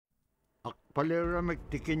Paleramik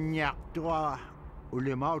tikinyak tua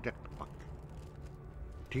ulimautek pak.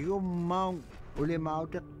 Tigum maung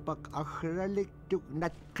ulimautek pak akhralik tuk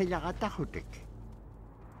nat kilakatahutik.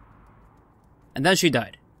 And then she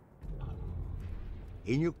died.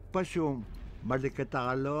 Inyuk pasum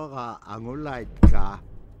malikataloka angulait ka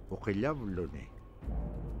ukilavlune.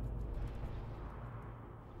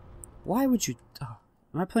 Why would you... Oh,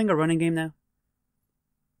 am I playing a running game now?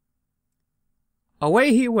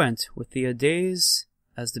 Away he went with the days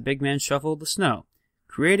as the big man shoveled the snow,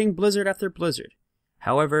 creating blizzard after blizzard.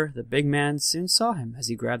 However, the big man soon saw him as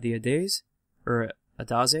he grabbed the adaze, or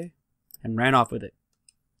adaze, and ran off with it.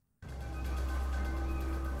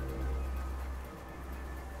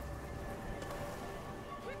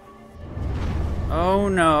 Oh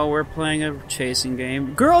no, we're playing a chasing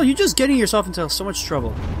game. Girl, you're just getting yourself into so much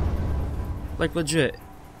trouble. Like, legit.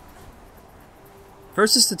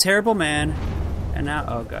 First it's the terrible man, and now...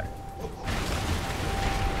 Oh, God.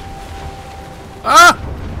 Ah!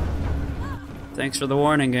 Thanks for the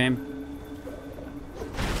warning, game.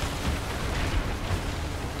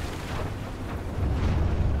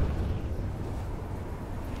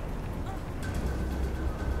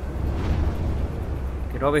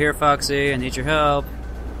 Get over here, Foxy. I need your help.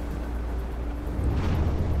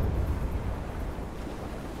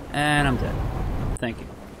 And I'm dead. Thank you.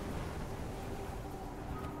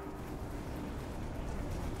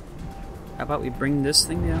 How about we bring this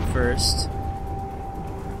thing down first?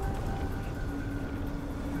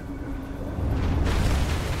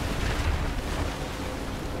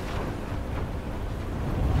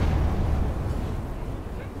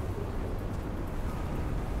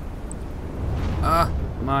 Ah,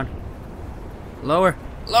 come on. Lower.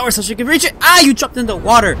 Lower so she can reach it! Ah, you jumped in the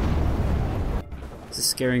water! This is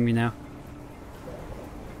scaring me now.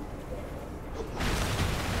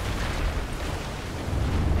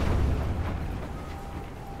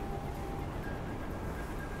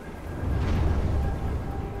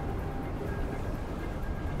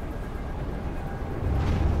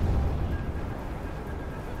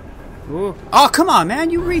 Ooh. Oh, come on, man!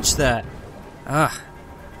 You reached that! Ah,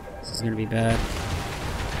 this is gonna be bad.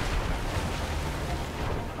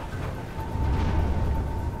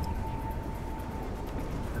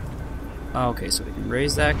 Okay, so we can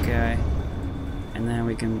raise that guy, and then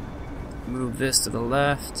we can move this to the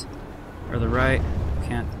left, or the right. I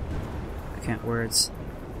can't words.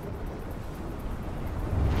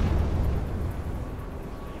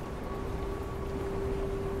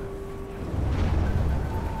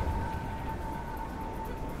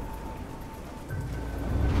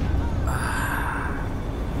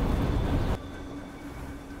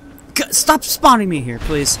 Stop spawning me here,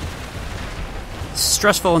 please. It's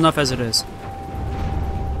stressful enough as it is.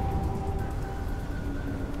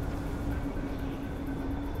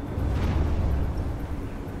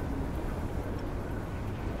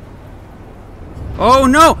 Oh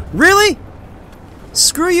no! Really?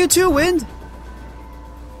 Screw you too, Wind!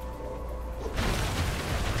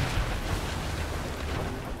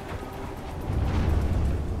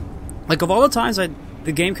 Like, of all the times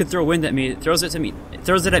the game could throw wind at me, it throws it to me. It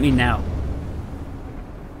throws it at me now.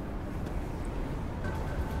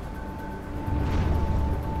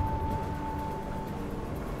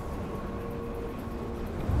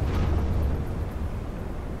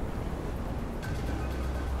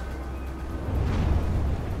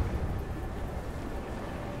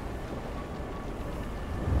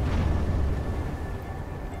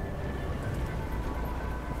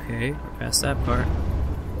 Okay, we're past that part.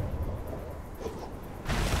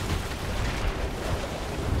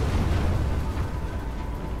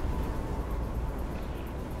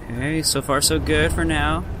 Okay, so far so good for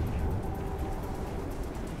now.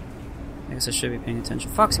 I guess I should be paying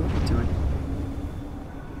attention. Foxy, what are you doing?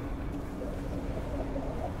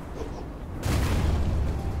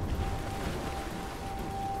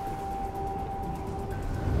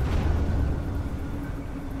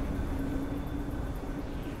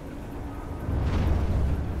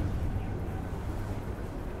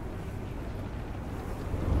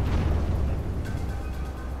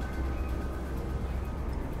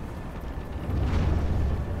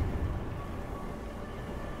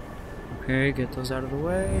 Okay, get those out of the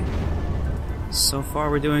way. So far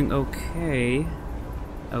we're doing okay.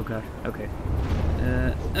 Oh god, okay.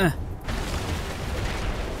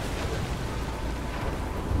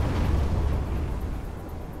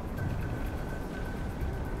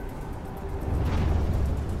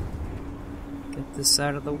 Get this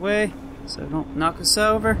out of the way so don't knock us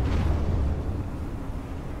over.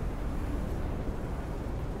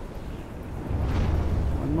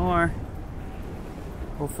 One more.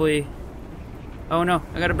 Hopefully... Oh no,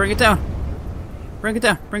 I gotta bring it down. Bring it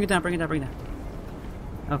down. Bring it down. Bring it down. Bring it down.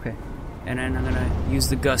 Okay. And then I'm gonna use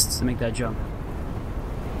the gusts to make that jump.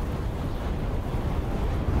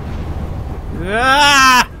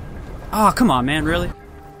 Ah! Oh, come on, man. Really?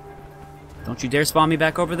 Don't you dare spawn me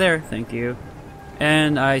back over there. Thank you.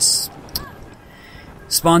 And I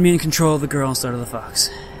spawned me in control of the girl instead of the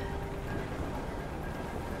fox.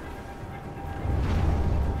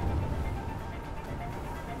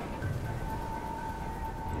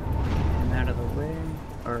 And out of the way.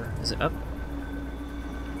 Or is it up?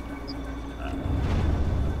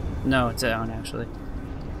 No, it's down actually.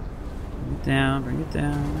 Bring it down, bring it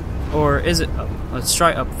down. Or is it up? Let's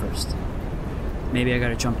try up first. Maybe I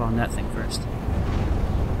gotta jump on that thing first.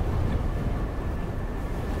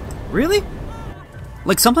 Really?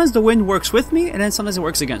 Like sometimes the wind works with me and then sometimes it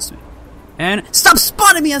works against me. And stop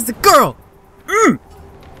spawning me as the girl!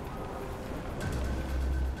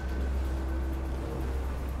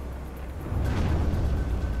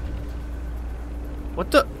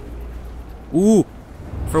 What the? Ooh.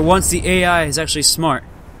 For once the AI is actually smart.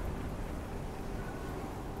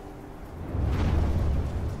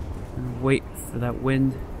 Wait for that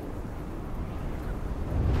wind.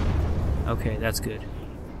 Okay, that's good.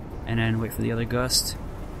 And then wait for the other gust.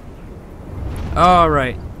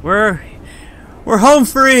 Alright. We're home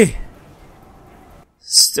free!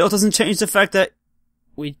 Still doesn't change the fact that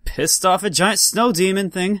we pissed off a giant snow demon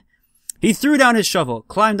thing. He threw down his shovel,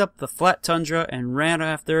 climbed up the flat tundra, and ran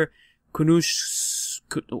after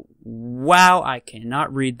Wow, I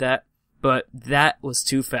cannot read that, but that was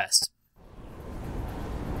too fast.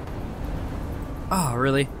 Oh,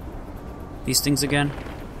 really? These things again?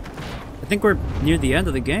 I think we're near the end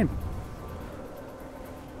of the game.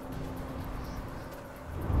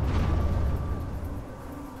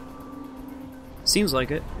 Seems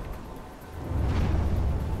like it.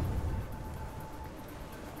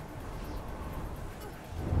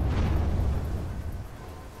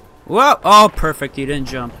 Whoa! Oh, perfect. You didn't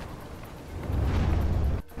jump.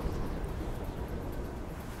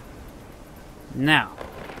 Now.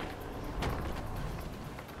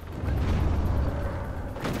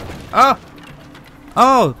 Oh!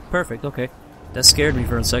 Oh, perfect. Okay. That scared me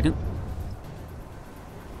for a second.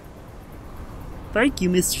 Thank you,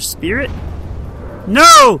 Mr. Spirit.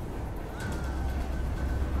 No!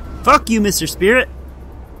 Fuck you, Mr. Spirit.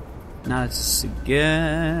 Not this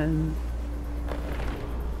again.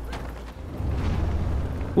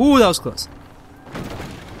 Ooh, that was close.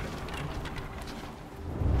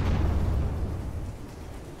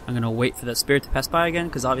 I'm gonna wait for that spirit to pass by again,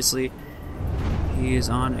 because obviously he is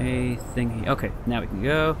on a thingy. Okay, now we can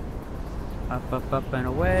go. Up, up, up, and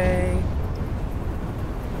away.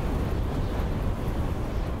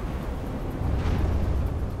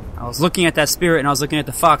 I was looking at that spirit, and I was looking at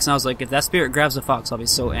the fox, and I was like, if that spirit grabs the fox, I'll be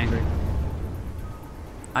so angry.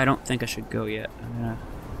 I don't think I should go yet. I'm gonna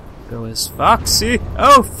go as Foxy.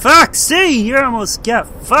 Oh, Foxy! You almost got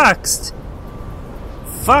foxed.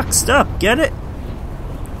 Foxed up, get it?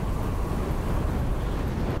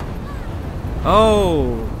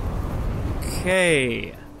 Oh.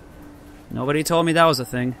 Okay. Nobody told me that was a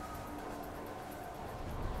thing.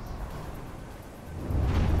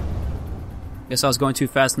 Guess I was going too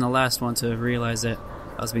fast in the last one to realize that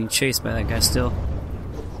I was being chased by that guy still.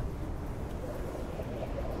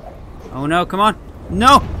 Oh no, come on!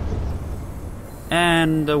 No!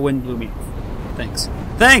 And the wind blew me off. Thanks.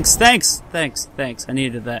 Thanks, thanks, thanks, thanks. I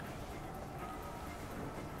needed that.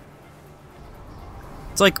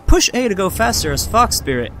 It's like push A to go faster as Fox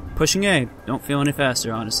Spirit. Pushing A. Don't feel any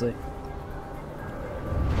faster, honestly.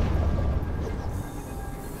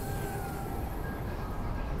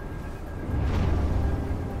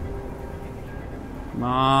 Come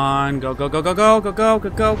on, go, go, go, go, go, go, go, go,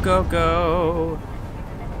 go, go, go.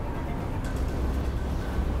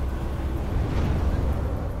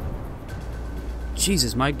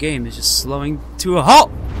 Jesus, my game is just slowing to a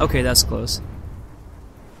halt! Okay, that's close.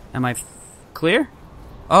 Am I clear?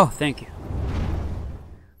 Oh, thank you.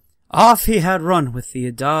 Off he had run with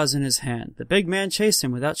the adaz in his hand. The big man chased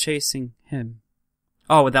him without chasing him.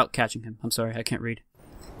 Oh, without catching him. I'm sorry, I can't read.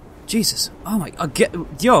 Jesus. Oh my...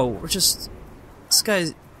 Yo, we're just... This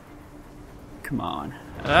guy's... Come on.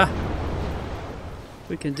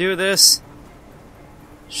 We can do this.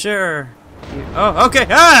 Sure. Oh, okay.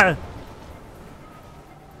 Ah!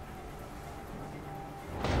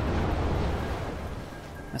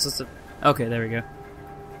 That's supposed to... Okay, there we go.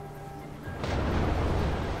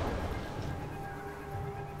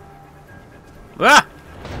 Ah!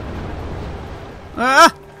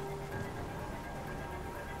 Ah!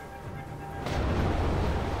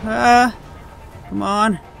 Ah! Come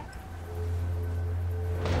on.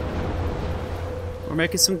 We're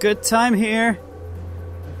making some good time here.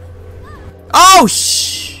 Oh,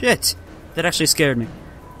 shit! That actually scared me.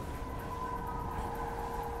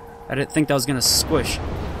 I didn't think that was gonna squish.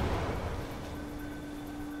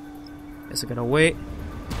 Guess I gotta wait.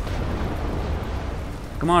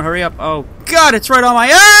 Come on, hurry up. Oh, God, it's right on my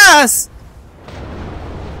ass!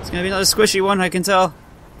 It's gonna be another squishy one, I can tell.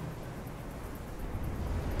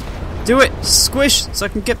 Do it! Squish! So I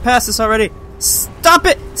can get past this already. Stop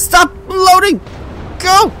it! Stop loading!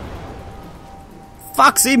 Go!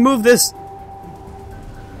 Foxy, move this!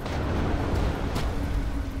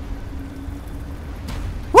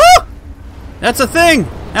 Woo! That's a thing!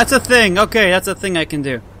 That's a thing! Okay, that's a thing I can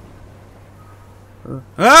do.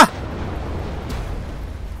 Ah!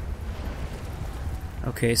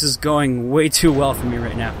 Okay, this is going way too well for me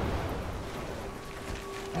right now.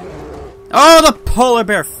 Oh, the polar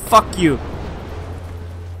bear! Fuck you!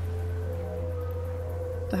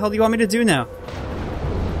 What the hell do you want me to do now?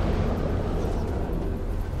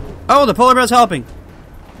 Oh, the polar bear's helping!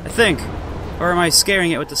 I think. Or am I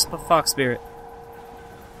scaring it with the fox spirit?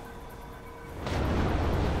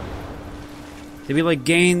 Did we, like,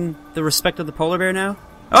 gain the respect of the polar bear now?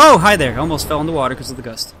 Oh, hi there! I almost fell in the water because of the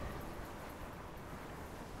gust.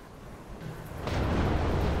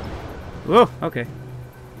 Whoa, okay.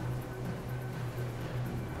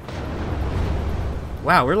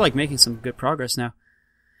 Wow, we're like making some good progress now.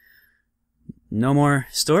 No more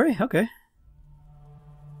story? Okay.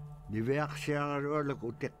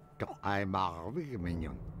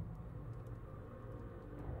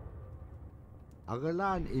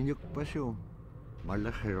 Agalaan inyuk pasyo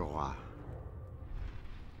malakiro ka.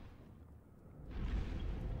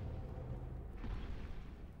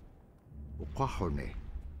 Ukahone.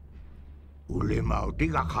 Ulimau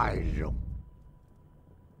tiga kaizong.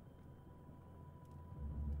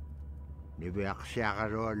 Nibiak siya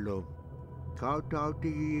karolo. Kau tau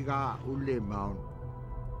tiga ulimau.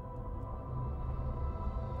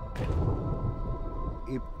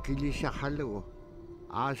 Ipkili siya halo.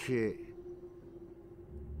 Ase.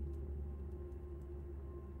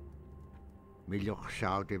 Milok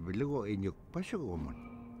sao te bilugo inyuk pasok umon.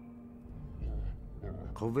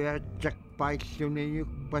 Kuvea cak paisyo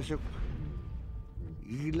ninyuk pasok.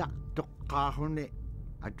 Ilak tok kahone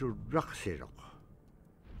atu raksirok.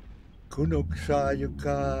 Kunok sayo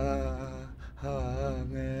ka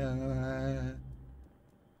hangea.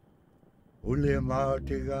 Ulimau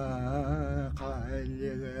tiga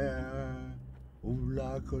kailega.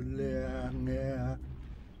 Ula kuleangea.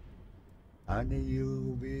 Ani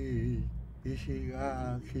yubi.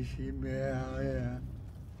 Kisima Kisima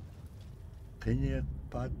Ingitchuna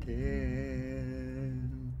paten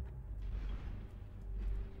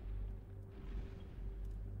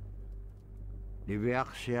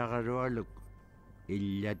Nibiak siya karualuk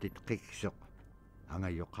ilyatit kiksok ang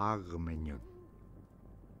ayokagmen yun.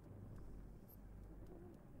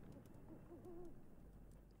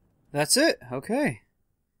 That's it. Okay.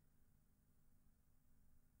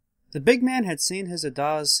 The big man had seen his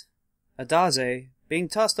Adaze being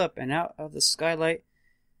tossed up and out of the skylight,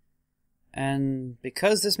 and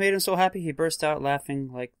because this made him so happy, he burst out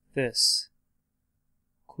laughing like this.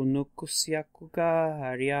 I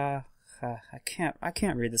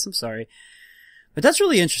can't read this, I'm sorry. But that's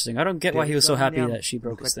really interesting. I don't get why he was so happy that she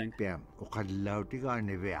broke his thing.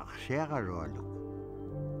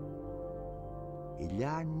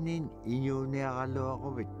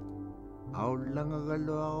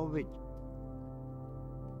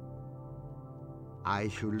 Ay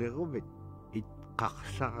sulegubit it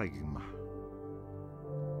kaksakagma.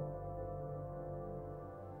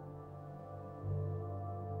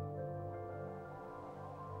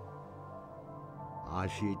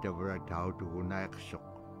 Asita bra tao to kunaksok.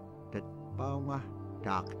 Tat paunga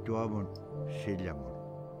taktuamon silamon.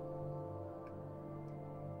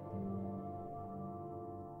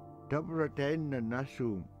 Tabra ten na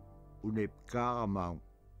nasum unip karamang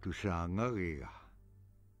tusangariga.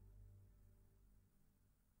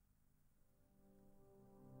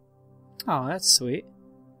 Oh, that's sweet.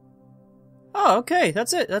 Oh, okay,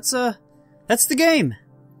 that's it. That's the game.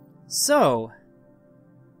 So,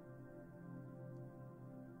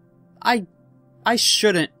 I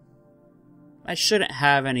shouldn't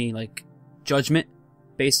have any, like, judgment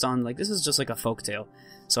based on, like, this is just like a folktale.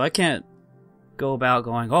 So I can't go about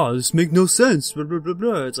going, oh, this makes no sense, blah, blah, blah,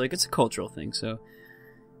 blah. It's like, it's a cultural thing, so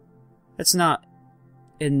it's not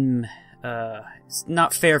it's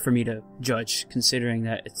not fair for me to judge, considering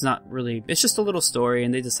that it's not really, it's just a little story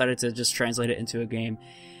and they decided to just translate it into a game.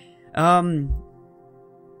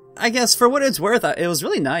 I guess for what it's worth, it was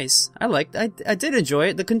really nice. I did enjoy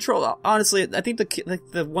it. The control, honestly, I think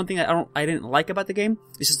the one thing I didn't like about the game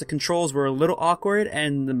is just the controls were a little awkward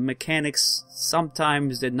and the mechanics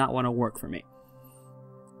sometimes did not want to work for me.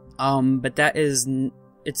 But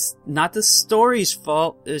it's not the story's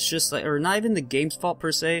fault. It's just like, or not even the game's fault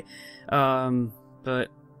per se. But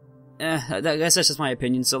I guess that's just my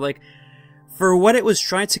opinion. So like, for what it was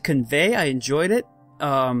trying to convey, I enjoyed it.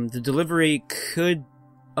 The delivery could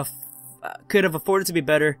have afforded to be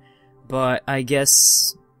better, but I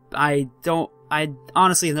guess I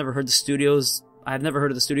honestly have never heard the studios. I've never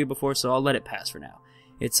heard of the studio before, so I'll let it pass for now.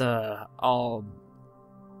 It's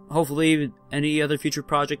hopefully any other future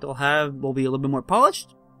project I'll have will be a little bit more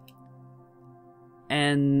polished,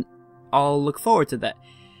 and I'll look forward to that.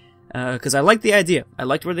 Because I liked the idea. I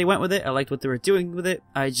liked where they went with it. I liked what they were doing with it.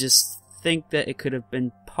 I just think that it could have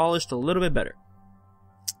been polished a little bit better.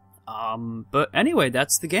 But anyway,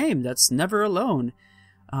 that's the game. That's Never Alone.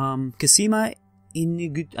 Kisima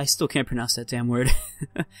Ingitchuna. I still can't pronounce that damn word.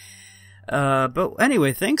 But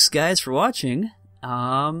anyway, thanks guys for watching.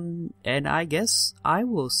 And I guess I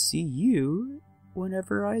will see you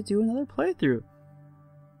whenever I do another playthrough.